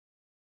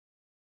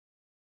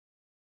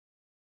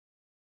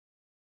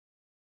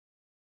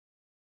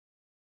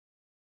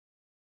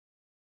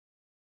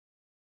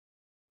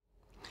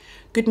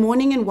Good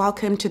morning and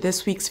welcome to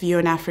this week's View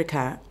on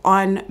Africa.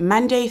 On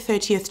Monday,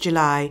 30th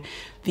July,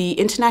 the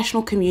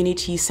international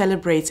community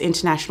celebrates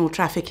International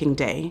Trafficking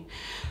Day.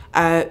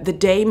 The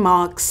day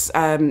marks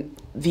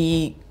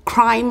the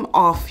crime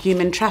of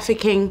human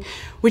trafficking,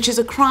 which is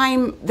a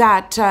crime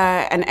that,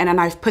 and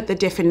I've put the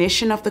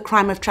definition of the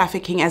crime of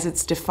trafficking as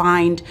it's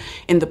defined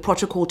in the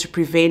Protocol to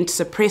Prevent,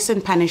 Suppress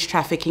and Punish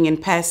Trafficking in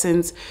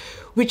Persons,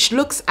 which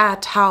looks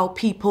at how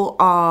people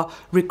are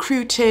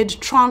recruited,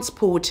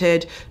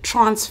 transported,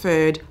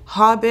 transferred,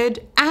 harbored,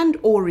 and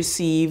or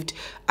received,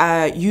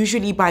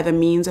 usually by the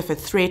means of a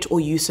threat or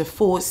use of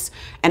force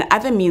and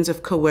other means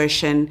of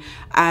coercion.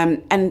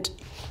 And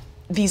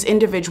these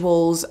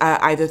individuals,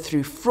 either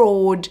through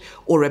fraud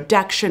or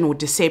abduction or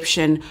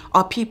deception,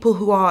 are people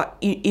who are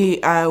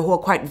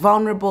quite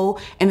vulnerable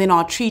and then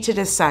are treated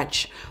as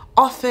such.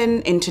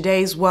 Often in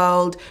today's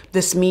world,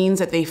 this means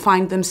that they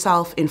find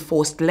themselves in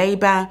forced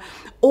labor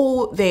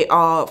or they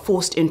are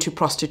forced into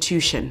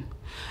prostitution.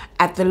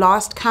 At the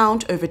last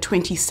count, over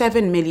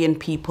 27 million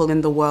people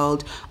in the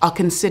world are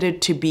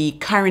considered to be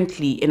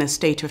currently in a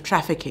state of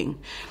trafficking.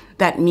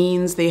 That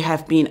means there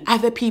have been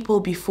other people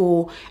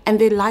before, and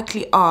there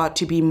likely are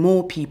to be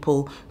more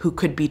people who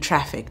could be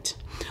trafficked.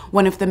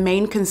 One of the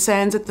main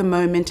concerns at the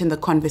moment in the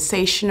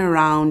conversation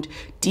around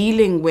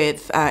dealing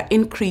with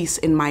increase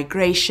in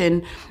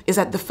migration is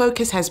that the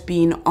focus has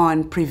been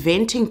on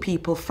preventing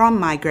people from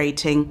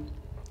migrating,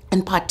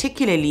 and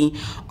particularly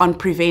on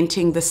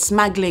preventing the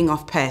smuggling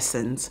of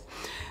persons.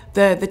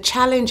 The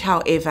challenge,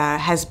 however,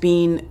 has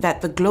been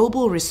that the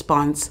global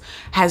response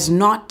has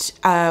not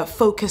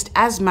focused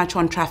as much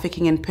on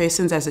trafficking in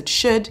persons as it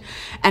should,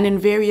 and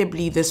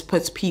invariably this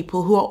puts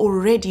people who are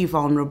already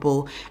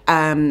vulnerable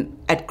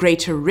at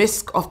greater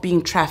risk of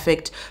being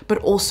trafficked, but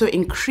also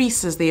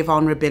increases their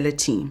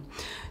vulnerability.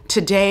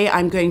 Today,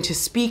 I'm going to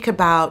speak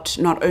about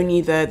not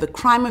only the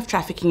crime of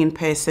trafficking in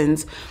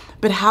persons,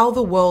 but how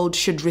the world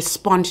should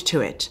respond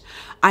to it.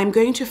 I'm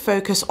going to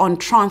focus on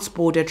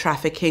trans-border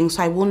trafficking,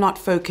 so I will not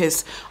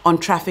focus on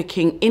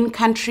trafficking in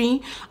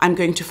country. I'm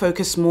going to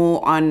focus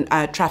more on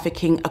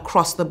trafficking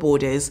across the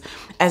borders,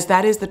 as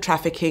that is the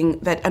trafficking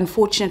that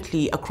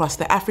unfortunately across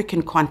the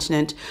African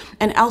continent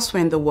and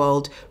elsewhere in the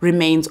world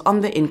remains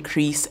on the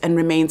increase and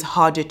remains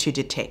harder to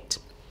detect.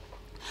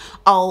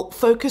 I'll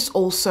focus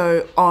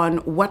also on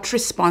what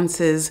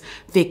responses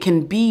there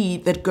can be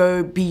that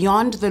go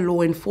beyond the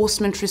law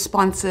enforcement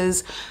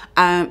responses,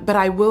 but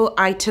I will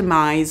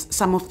itemize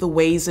some of the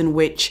ways in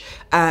which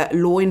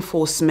law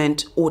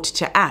enforcement ought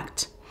to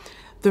act.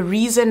 The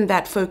reason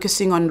that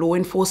focusing on law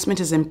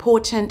enforcement is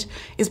important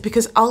is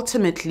because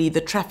ultimately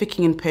the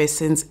trafficking in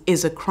persons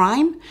is a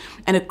crime,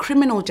 and a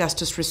criminal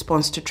justice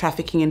response to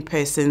trafficking in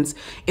persons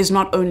is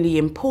not only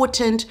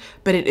important,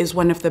 but it is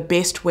one of the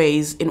best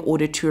ways in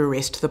order to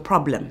arrest the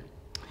problem.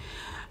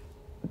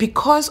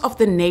 Because of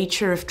the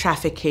nature of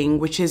trafficking,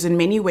 which is in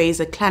many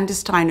ways a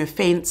clandestine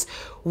offense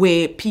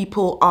where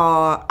people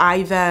are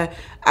either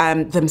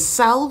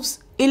themselves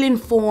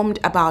ill-informed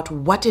about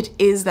what it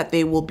is that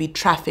they will be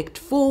trafficked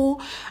for,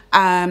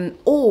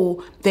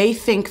 or they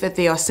think that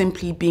they are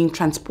simply being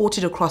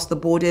transported across the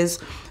borders.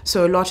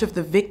 So a lot of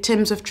the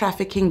victims of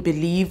trafficking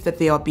believe that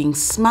they are being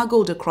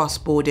smuggled across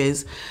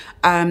borders.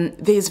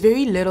 There's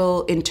very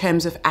little in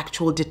terms of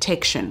actual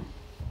detection.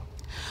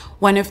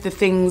 One of the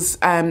things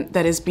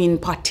that has been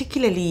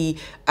particularly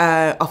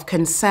of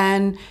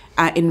concern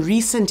in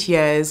recent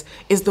years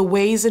is the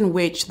ways in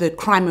which the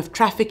crime of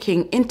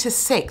trafficking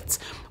intersects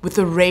with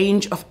a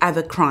range of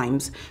other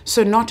crimes.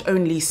 So not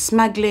only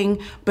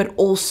smuggling, but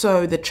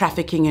also the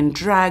trafficking in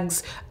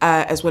drugs,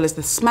 as well as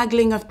the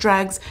smuggling of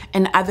drugs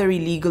and other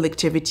illegal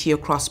activity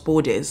across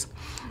borders.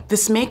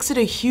 This makes it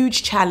a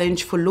huge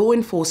challenge for law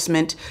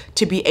enforcement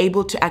to be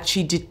able to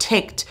actually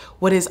detect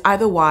what is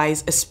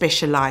otherwise a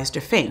specialized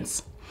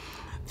offense.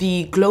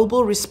 The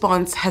global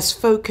response has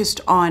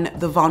focused on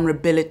the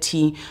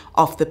vulnerability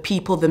of the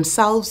people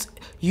themselves.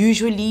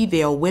 Usually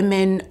they are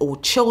women or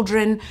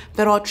children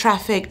that are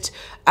trafficked,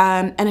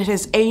 and it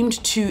has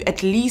aimed to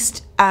at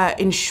least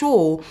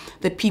ensure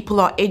that people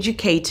are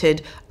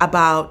educated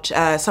about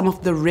some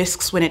of the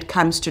risks when it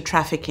comes to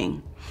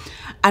trafficking.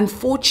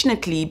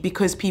 Unfortunately,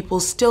 because people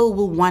still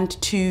will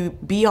want to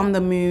be on the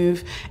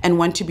move and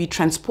want to be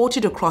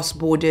transported across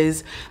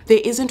borders, there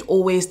isn't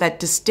always that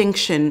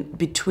distinction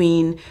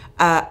between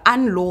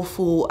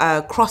unlawful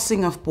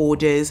crossing of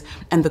borders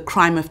and the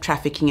crime of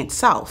trafficking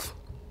itself.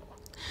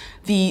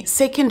 The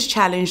second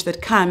challenge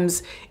that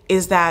comes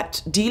is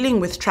that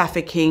dealing with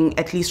trafficking,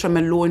 at least from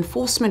a law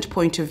enforcement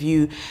point of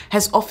view,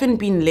 has often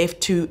been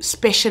left to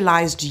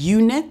specialized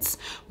units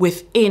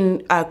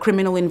within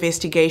criminal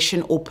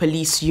investigation or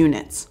police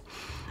units.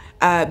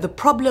 The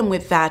problem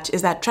with that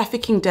is that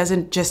trafficking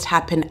doesn't just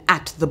happen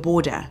at the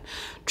border.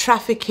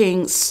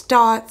 Trafficking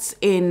starts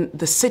in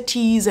the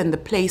cities and the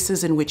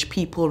places in which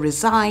people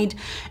reside,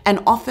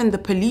 and often the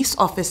police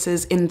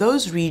officers in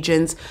those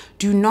regions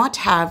do not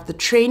have the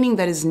training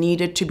that is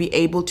needed to be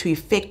able to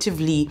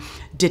effectively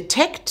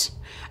detect,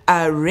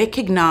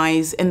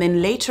 recognize, and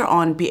then later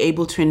on be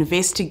able to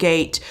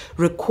investigate,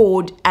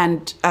 record,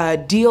 and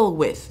deal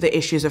with the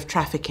issues of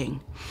trafficking.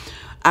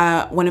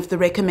 One of the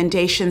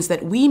recommendations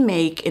that we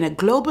make in a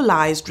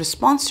globalized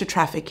response to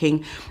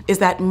trafficking is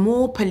that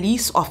more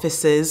police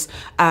officers,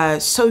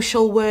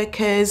 social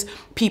workers,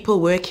 people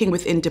working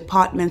within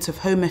departments of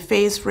home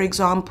affairs, for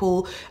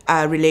example,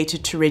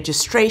 related to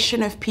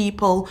registration of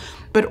people,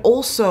 but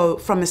also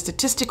from a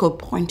statistical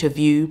point of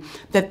view,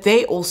 that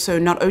they also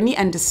not only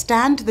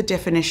understand the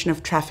definition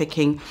of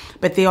trafficking,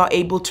 but they are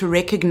able to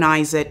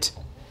recognize it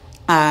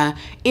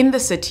in the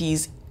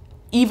cities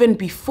even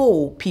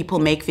before people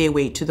make their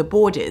way to the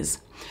borders.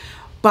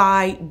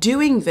 By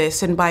doing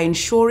this and by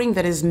ensuring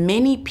that as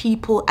many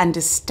people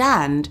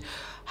understand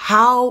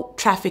how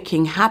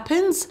trafficking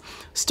happens,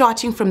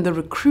 starting from the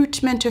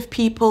recruitment of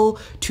people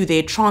to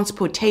their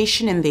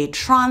transportation and their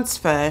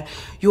transfer,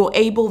 you're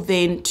able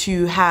then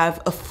to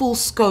have a full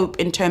scope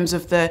in terms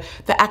of the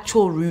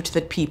actual route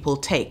that people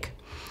take.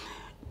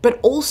 But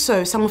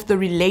also some of the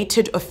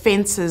related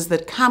offenses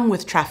that come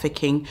with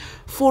trafficking.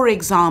 For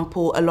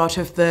example, a lot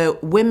of the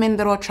women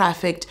that are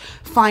trafficked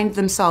find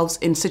themselves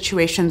in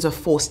situations of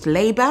forced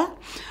labor,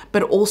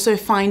 but also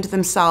find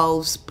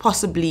themselves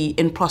possibly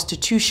in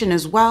prostitution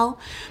as well.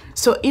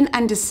 So in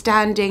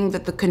understanding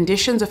that the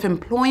conditions of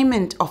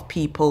employment of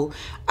people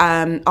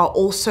are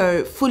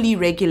also fully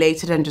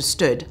regulated,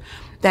 understood.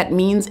 That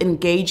means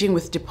engaging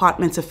with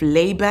departments of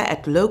labor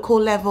at local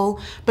level,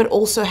 but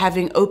also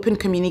having open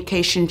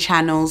communication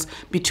channels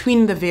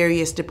between the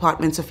various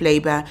departments of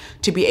labor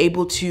to be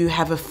able to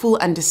have a full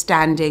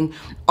understanding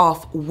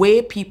of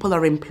where people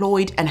are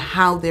employed and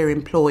how they're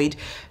employed,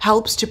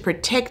 helps to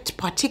protect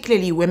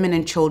particularly women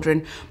and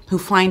children who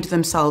find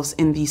themselves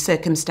in these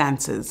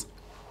circumstances.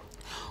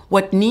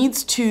 What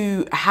needs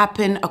to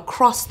happen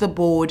across the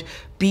board,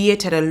 be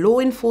it at a law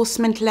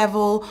enforcement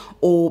level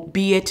or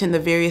be it in the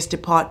various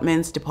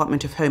departments,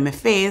 Department of Home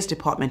Affairs,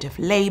 Department of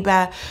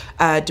Labor,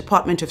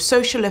 Department of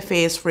Social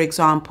Affairs, for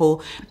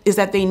example, is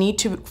that they need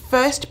to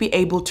first be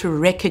able to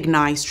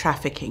recognize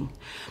trafficking.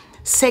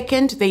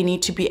 Second, they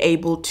need to be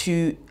able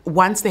to,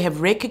 once they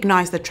have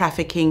recognized that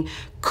trafficking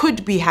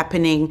could be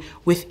happening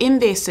within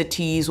their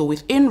cities or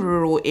within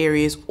rural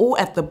areas or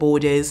at the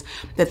borders,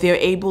 that they're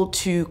able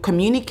to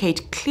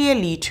communicate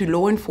clearly to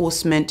law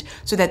enforcement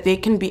so that they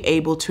can be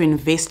able to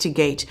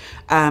investigate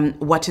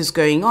what is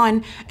going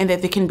on, and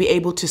that they can be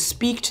able to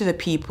speak to the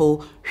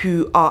people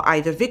who are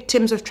either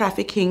victims of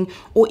trafficking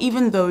or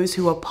even those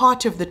who are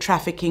part of the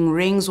trafficking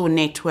rings or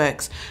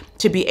networks,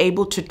 to be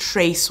able to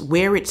trace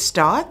where it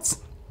starts,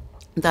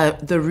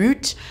 the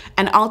route,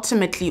 and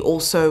ultimately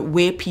also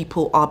where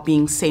people are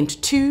being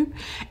sent to,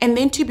 and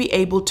then to be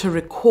able to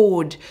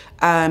record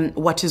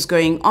what is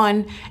going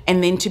on,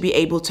 and then to be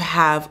able to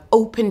have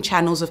open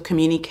channels of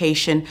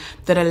communication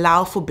that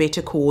allow for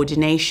better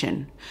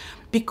coordination.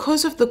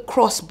 Because of the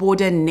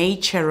cross-border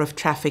nature of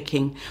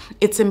trafficking,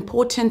 it's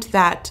important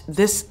that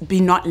this be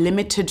not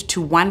limited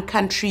to one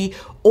country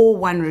or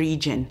one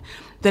region.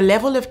 The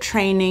level of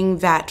training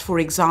that, for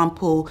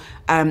example,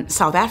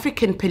 South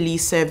African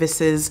police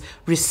services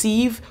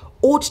receive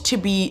ought to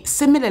be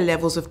similar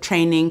levels of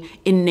training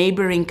in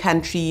neighboring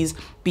countries,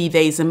 be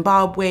they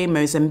Zimbabwe,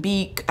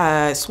 Mozambique,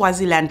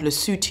 Swaziland,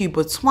 Lesotho,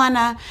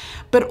 Botswana,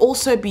 but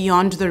also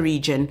beyond the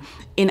region.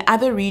 In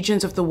other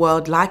regions of the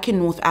world, like in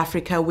North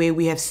Africa, where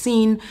we have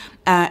seen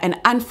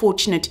an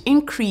unfortunate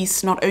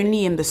increase not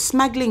only in the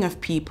smuggling of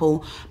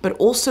people, but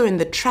also in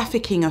the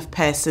trafficking of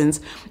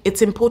persons,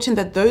 it's important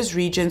that those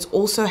regions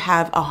also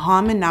have a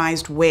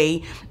harmonized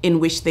way in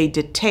which they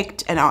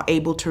detect and are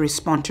able to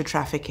respond to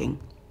trafficking.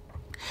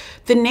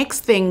 The next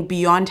thing,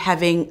 beyond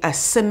having a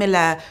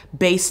similar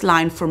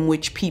baseline from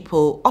which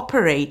people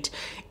operate,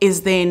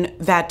 is then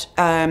that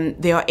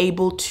they are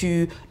able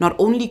to not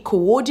only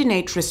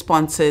coordinate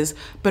responses,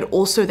 but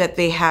also that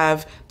they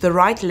have the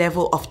right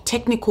level of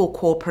technical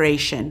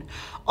cooperation.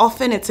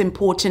 Often it's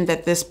important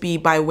that this be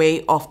by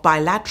way of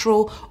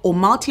bilateral or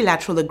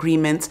multilateral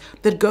agreements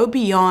that go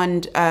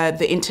beyond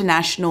the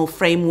international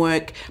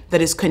framework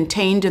that is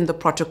contained in the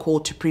protocol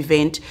to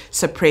prevent,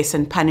 suppress,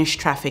 and punish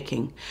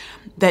trafficking.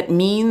 That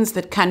means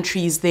that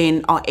countries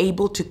then are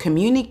able to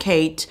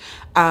communicate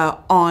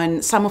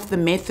on some of the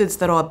methods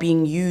that are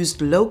being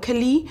used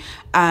locally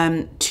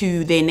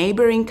to their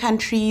neighboring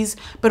countries,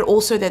 but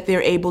also that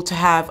they're able to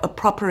have a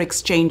proper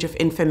exchange of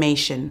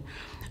information.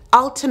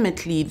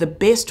 Ultimately, the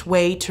best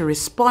way to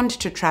respond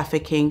to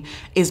trafficking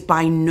is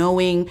by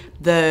knowing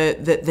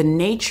the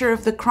nature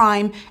of the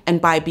crime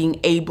and by being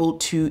able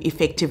to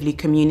effectively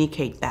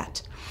communicate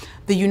that.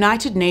 the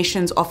United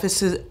Nations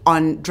Office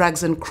on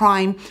Drugs and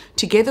Crime,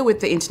 together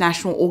with the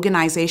International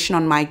Organization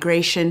on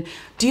Migration,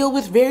 deal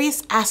with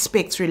various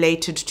aspects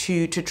related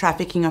to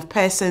trafficking of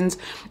persons,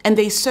 and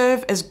they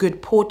serve as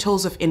good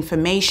portals of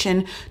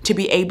information to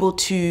be able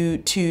to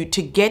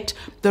get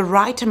the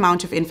right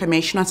amount of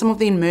information on some of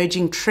the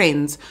emerging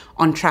trends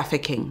on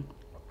trafficking.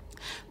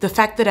 The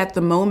fact that at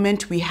the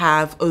moment we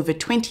have over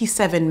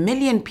 27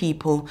 million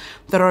people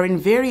that are in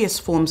various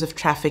forms of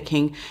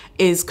trafficking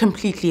is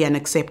completely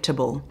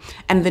unacceptable.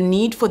 And the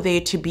need for there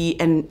to be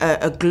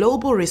a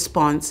global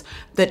response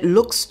that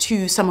looks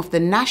to some of the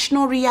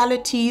national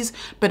realities,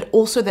 but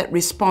also that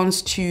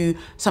responds to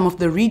some of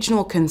the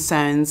regional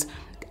concerns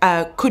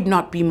could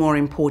not be more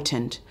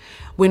important.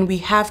 When we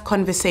have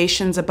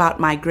conversations about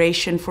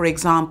migration, for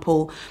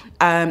example,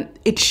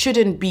 it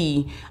shouldn't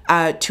be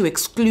to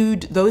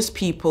exclude those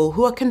people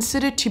who are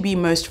considered to be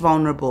most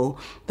vulnerable,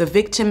 the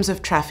victims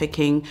of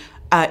trafficking,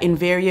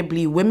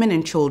 invariably women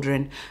and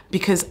children,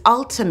 because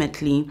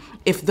ultimately,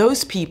 if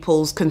those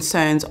people's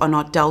concerns are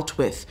not dealt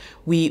with,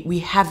 we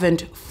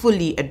haven't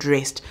fully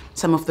addressed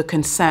some of the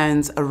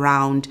concerns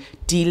around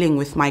dealing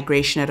with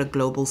migration at a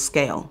global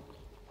scale.